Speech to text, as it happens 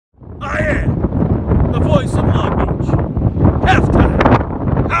voice of Long Beach.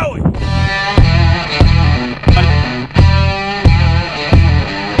 Halftime, Howie.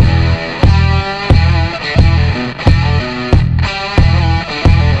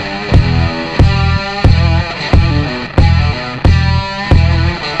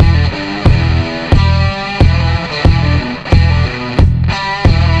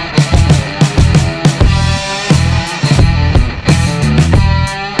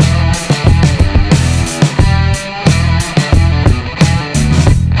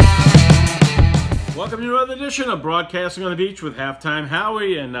 Welcome to another edition of Broadcasting on the Beach with Halftime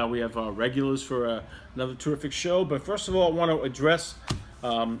Howie, and we have our regulars for another terrific show. But first of all, I want to address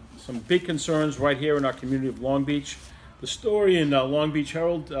some big concerns right here in our community of Long Beach. The story in Long Beach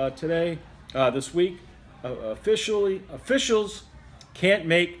Herald today, this week, officials can't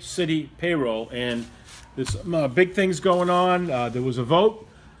make city payroll, and there's some big things going on. There was a vote.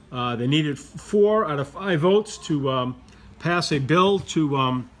 They needed 4 out of 5 votes to pass a bill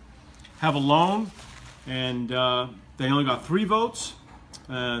to have a loan. And they only got 3 votes,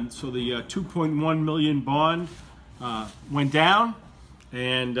 and so the $2.1 million bond went down,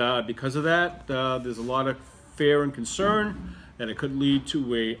 and because of that, there's a lot of fear and concern that it could lead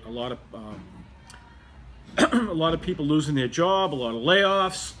to a lot of people losing their job, a lot of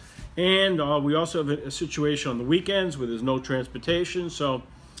layoffs, and we also have a situation on the weekends where there's no transportation. So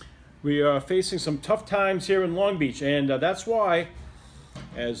we are facing some tough times here in Long Beach, and that's why,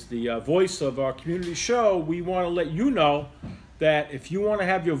 as the voice of our community show, we want to let you know that if you want to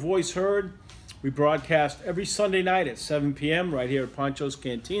have your voice heard, we broadcast every Sunday night at 7 p.m. right here at Pancho's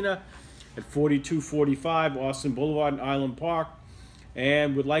Cantina at 4245 Austin Boulevard in Island Park.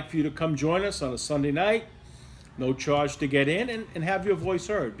 And we'd like for you to come join us on a Sunday night, no charge to get in, and have your voice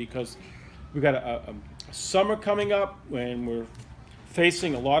heard, because we've got a summer coming up when we're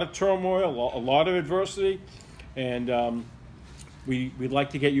facing a lot of turmoil, a lot of adversity, and We'd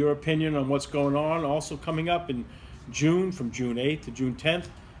like to get your opinion on what's going on. Also coming up in June, from June 8th to June 10th,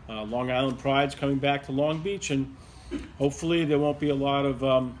 Long Island Pride's coming back to Long Beach, and hopefully there won't be a lot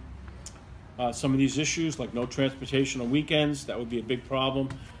of some of these issues, like no transportation on weekends. That would be a big problem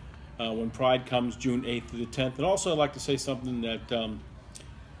when Pride comes June 8th to the 10th. And also I'd like to say something that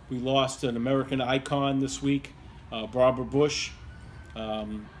we lost an American icon this week, Barbara Bush.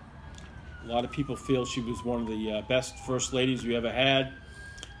 A lot of people feel she was one of the best first ladies we ever had.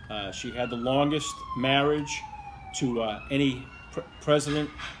 She had the longest marriage to any president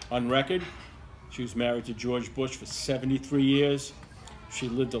on record. She was married to George Bush for 73 years. She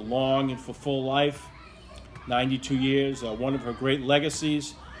lived a long and fulfilled life, 92 years. One of her great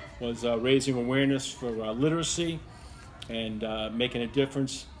legacies was raising awareness for literacy and making a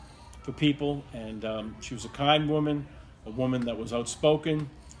difference for people. And she was a kind woman, a woman that was outspoken,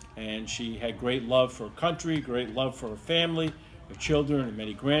 and she had great love for her country, great love for her family, her children, and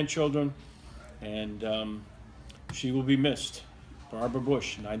many grandchildren. And she will be missed. Barbara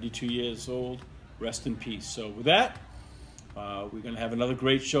Bush, 92 years old. Rest in peace. So with that, we're going to have another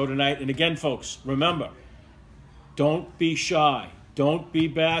great show tonight. And again, folks, remember, don't be shy. Don't be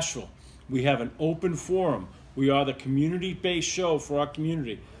bashful. We have an open forum. We are the community-based show for our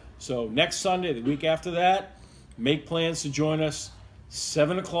community. So next Sunday, the week after that, make plans to join us.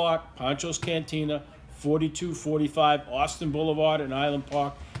 7 o'clock, Pancho's Cantina, 4245 Austin Boulevard in Island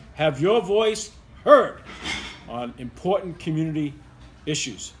Park. Have your voice heard on important community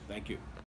issues. Thank you.